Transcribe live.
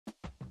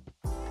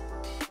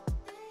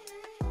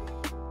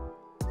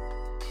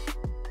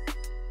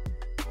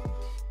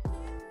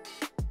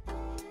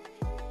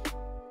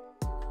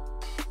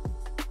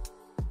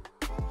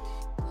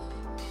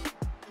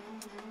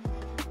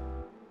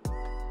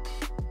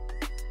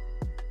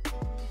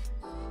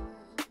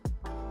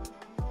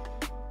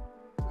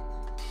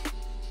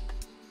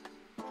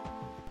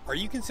Are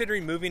you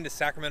considering moving to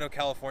Sacramento,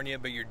 California,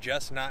 but you're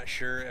just not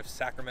sure if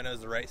Sacramento is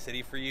the right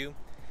city for you?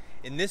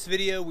 In this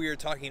video, we are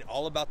talking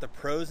all about the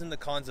pros and the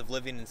cons of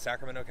living in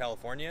Sacramento,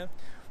 California.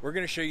 We're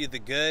going to show you the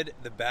good,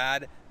 the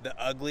bad, the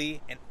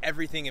ugly, and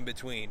everything in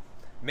between.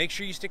 Make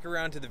sure you stick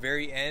around to the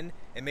very end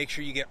and make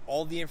sure you get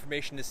all the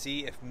information to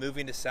see if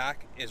moving to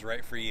Sac is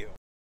right for you.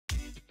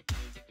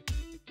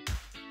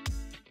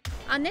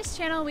 On this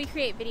channel, we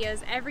create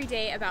videos every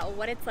day about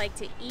what it's like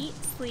to eat,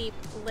 sleep,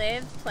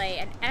 live, play,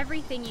 and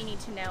everything you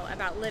need to know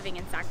about living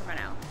in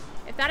Sacramento.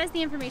 If that is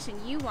the information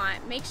you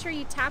want, make sure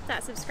you tap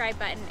that subscribe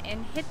button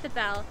and hit the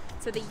bell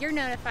so that you're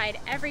notified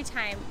every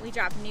time we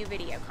drop new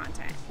video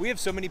content. We have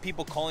so many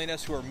people calling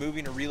us who are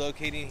moving or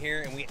relocating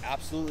here, and we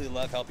absolutely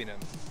love helping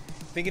them.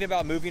 Thinking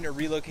about moving or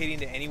relocating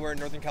to anywhere in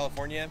Northern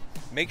California?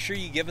 Make sure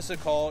you give us a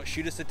call,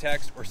 shoot us a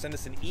text, or send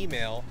us an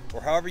email,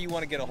 or however you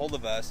want to get a hold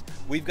of us.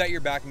 We've got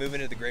your back moving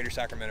to the greater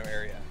Sacramento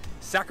area.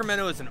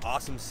 Sacramento is an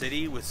awesome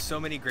city with so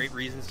many great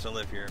reasons to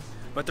live here,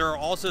 but there are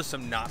also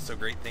some not so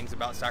great things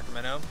about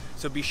Sacramento,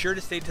 so be sure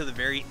to stay to the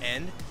very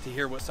end to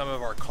hear what some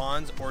of our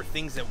cons or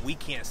things that we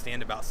can't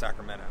stand about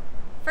Sacramento.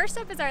 First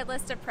up is our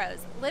list of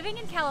pros. Living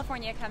in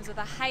California comes with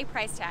a high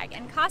price tag,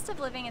 and cost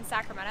of living in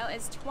Sacramento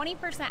is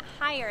 20%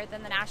 higher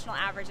than the national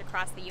average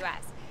across the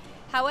US.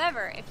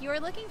 However, if you are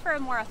looking for a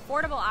more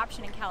affordable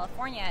option in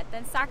California,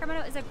 then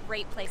Sacramento is a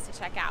great place to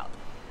check out.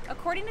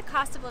 According to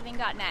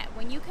costofliving.net,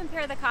 when you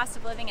compare the cost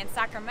of living in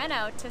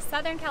Sacramento to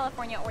Southern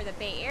California or the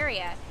Bay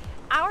Area,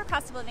 our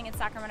cost of living in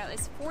Sacramento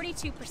is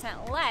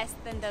 42% less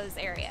than those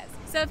areas.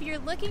 So if you're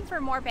looking for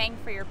more bang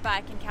for your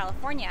buck in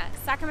California,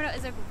 Sacramento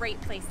is a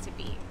great place to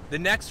be. The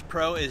next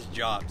pro is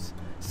jobs.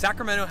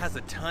 Sacramento has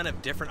a ton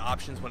of different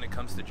options when it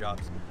comes to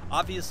jobs.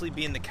 Obviously,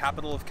 being the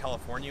capital of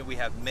California, we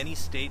have many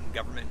state and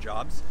government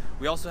jobs.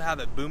 We also have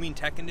a booming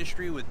tech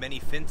industry with many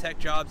fintech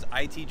jobs,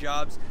 IT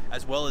jobs,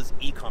 as well as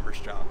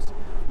e-commerce jobs.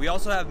 We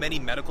also have many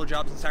medical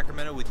jobs in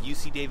Sacramento with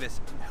UC Davis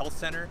Health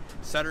Center,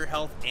 Sutter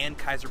Health, and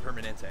Kaiser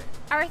Permanente.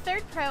 Our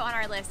third pro on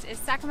our list is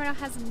Sacramento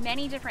has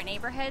many different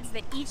neighborhoods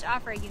that each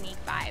offer a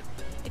unique vibe.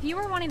 If you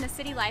are wanting the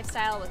city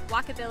lifestyle with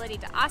walkability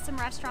to awesome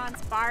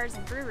restaurants, bars,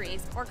 and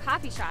breweries, or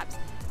coffee shops,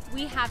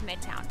 we have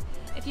Midtown.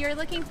 If you're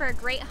looking for a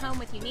great home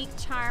with unique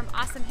charm,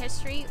 awesome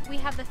history, we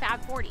have the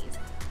Fab 40s.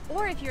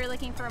 Or if you're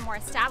looking for a more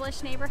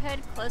established neighborhood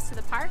close to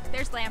the park,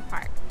 there's Lamb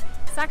Park.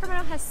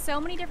 Sacramento has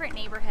so many different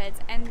neighborhoods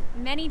and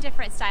many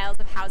different styles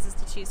of houses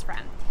to choose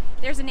from.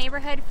 There's a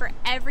neighborhood for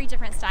every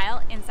different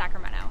style in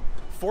Sacramento.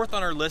 Fourth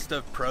on our list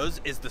of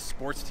pros is the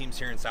sports teams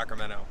here in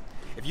Sacramento.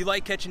 If you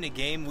like catching a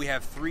game, we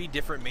have 3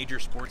 different major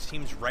sports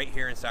teams right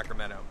here in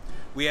Sacramento.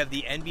 We have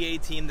the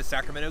NBA team, the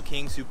Sacramento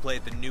Kings, who play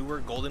at the newer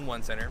Golden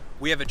One Center.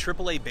 We have a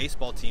AAA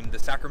baseball team, the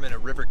Sacramento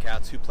River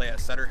Cats, who play at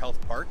Sutter Health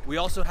Park. We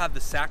also have the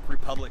Sac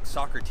Republic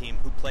soccer team,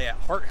 who play at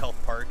Hart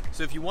Health Park.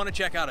 So if you want to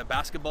check out a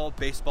basketball,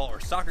 baseball,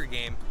 or soccer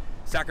game,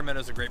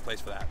 Sacramento's a great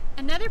place for that.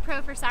 Another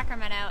pro for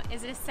Sacramento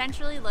is it is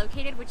centrally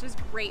located, which is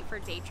great for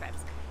day trips.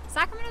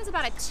 Sacramento is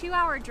about a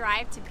 2-hour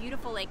drive to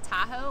beautiful Lake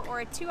Tahoe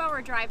or a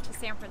 2-hour drive to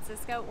San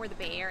Francisco or the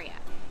Bay Area.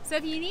 So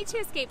if you need to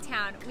escape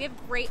town, we have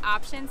great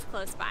options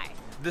close by.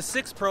 The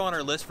sixth pro on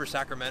our list for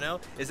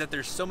Sacramento is that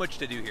there's so much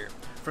to do here.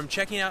 From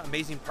checking out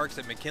amazing parks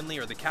at McKinley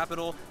or the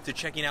Capitol to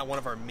checking out one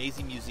of our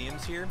amazing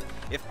museums here.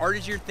 If art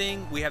is your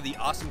thing, we have the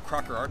awesome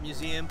Crocker Art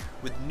Museum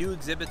with new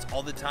exhibits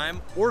all the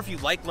time. Or if you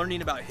like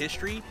learning about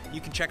history, you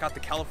can check out the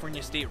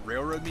California State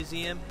Railroad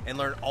Museum and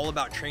learn all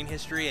about train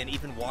history and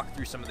even walk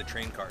through some of the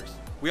train cars.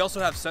 We also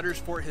have Sutter's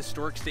Fort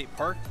Historic State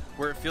Park,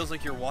 where it feels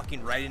like you're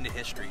walking right into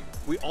history.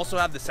 We also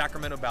have the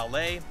Sacramento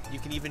Ballet. You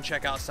can even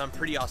check out some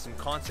pretty awesome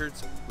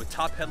concerts with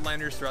top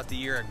headliners throughout the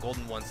year at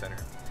Golden One Center.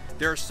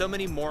 There are so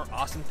many more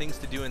awesome things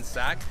to do in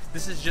Sac.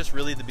 This is just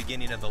really the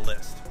beginning of the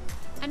list.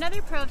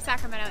 Another pro of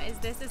Sacramento is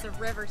this is a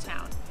river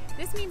town.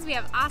 This means we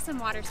have awesome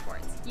water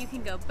sports. You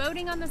can go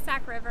boating on the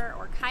Sac River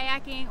or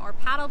kayaking or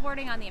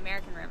paddleboarding on the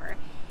American River.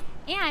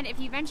 And if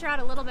you venture out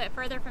a little bit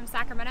further from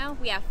Sacramento,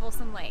 we have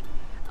Folsom Lake.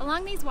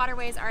 Along these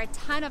waterways are a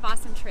ton of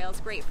awesome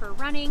trails great for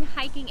running,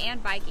 hiking,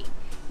 and biking.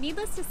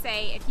 Needless to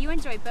say, if you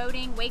enjoy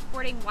boating,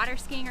 wakeboarding, water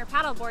skiing, or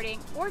paddleboarding,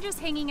 or just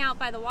hanging out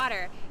by the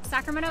water,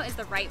 Sacramento is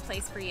the right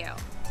place for you.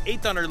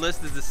 Eighth on our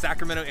list is the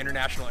Sacramento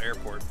International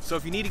Airport. So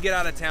if you need to get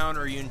out of town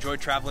or you enjoy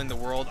traveling the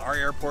world, our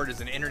airport is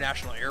an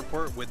international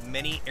airport with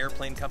many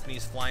airplane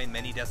companies flying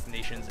many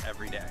destinations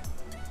every day.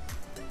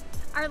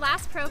 Our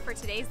last pro for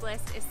today's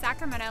list is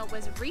Sacramento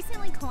was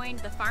recently coined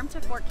the farm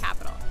to fork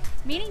capital,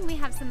 meaning we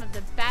have some of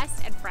the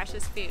best and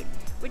freshest food,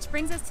 which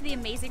brings us to the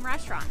amazing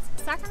restaurants.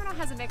 Sacramento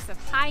has a mix of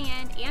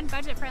high-end and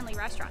budget-friendly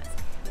restaurants.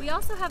 We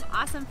also have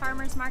awesome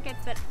farmers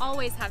markets that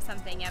always have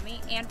something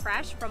yummy and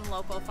fresh from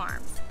local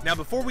farms. Now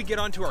before we get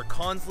on to our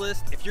cons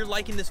list, if you're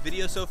liking this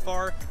video so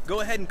far,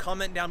 go ahead and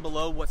comment down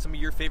below what some of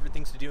your favorite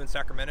things to do in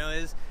Sacramento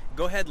is.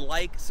 Go ahead,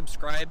 like,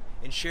 subscribe,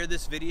 and share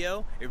this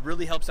video. It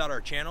really helps out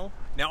our channel.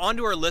 Now on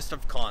to our list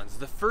of cons.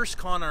 The first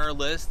con on our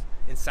list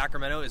in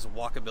Sacramento is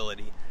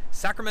walkability.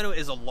 Sacramento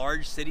is a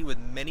large city with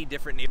many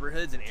different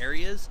neighborhoods and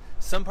areas.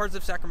 Some parts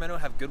of Sacramento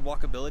have good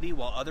walkability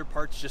while other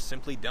parts just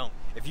simply don't.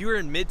 If you are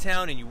in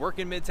Midtown and you work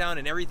in Midtown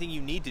and everything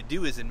you need to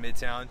do is in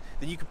Midtown,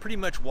 then you can pretty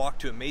much walk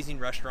to amazing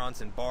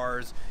restaurants and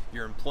bars,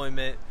 your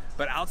employment.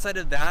 But outside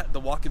of that, the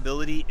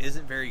walkability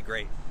isn't very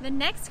great. The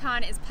next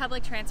con is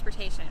public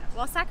transportation.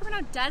 While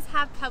Sacramento does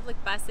have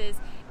public buses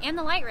and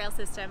the light rail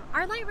system,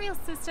 our light rail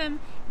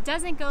system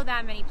doesn't go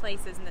that many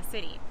places in the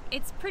city.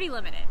 It's pretty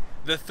limited.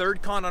 The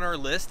third con on our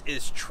list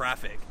is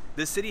traffic.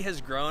 The city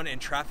has grown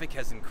and traffic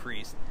has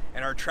increased,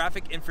 and our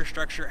traffic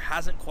infrastructure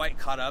hasn't quite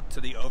caught up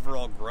to the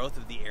overall growth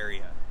of the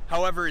area.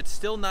 However, it's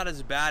still not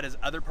as bad as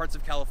other parts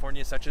of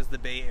California, such as the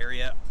Bay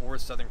Area or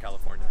Southern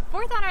California.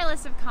 Fourth on our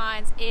list of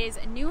cons is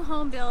new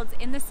home builds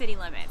in the city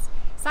limits.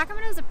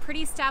 Sacramento is a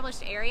pretty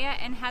established area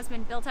and has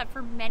been built up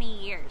for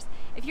many years.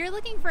 If you're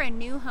looking for a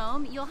new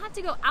home, you'll have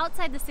to go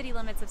outside the city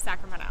limits of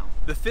Sacramento.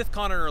 The fifth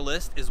con on our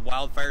list is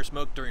wildfire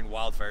smoke during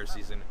wildfire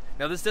season.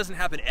 Now, this doesn't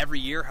happen every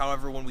year.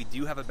 However, when we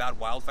do have a bad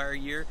wildfire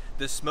year,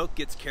 the smoke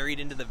gets carried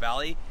into the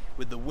valley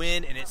with the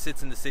wind and it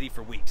sits in the city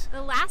for weeks.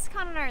 The last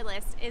con on our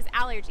list is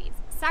allergies.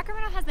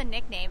 Sacramento has the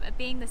nickname of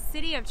being the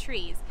city of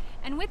trees,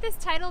 and with this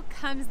title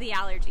comes the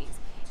allergies.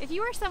 If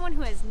you are someone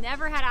who has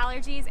never had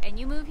allergies and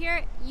you move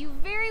here, you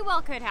very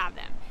well could have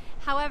them.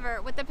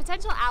 However, with the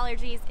potential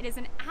allergies, it is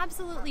an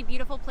absolutely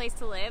beautiful place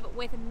to live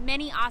with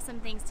many awesome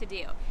things to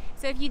do.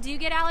 So if you do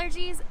get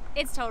allergies,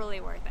 it's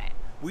totally worth it.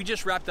 We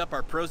just wrapped up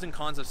our pros and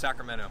cons of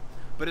Sacramento.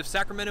 But if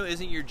Sacramento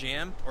isn't your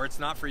jam or it's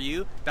not for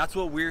you, that's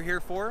what we're here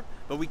for.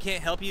 But we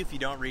can't help you if you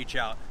don't reach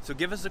out. So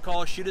give us a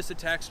call, shoot us a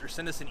text, or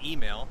send us an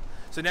email.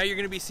 So now you're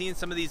going to be seeing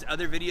some of these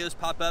other videos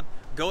pop up.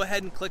 Go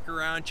ahead and click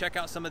around, check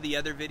out some of the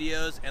other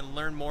videos, and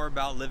learn more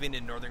about living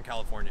in Northern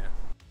California.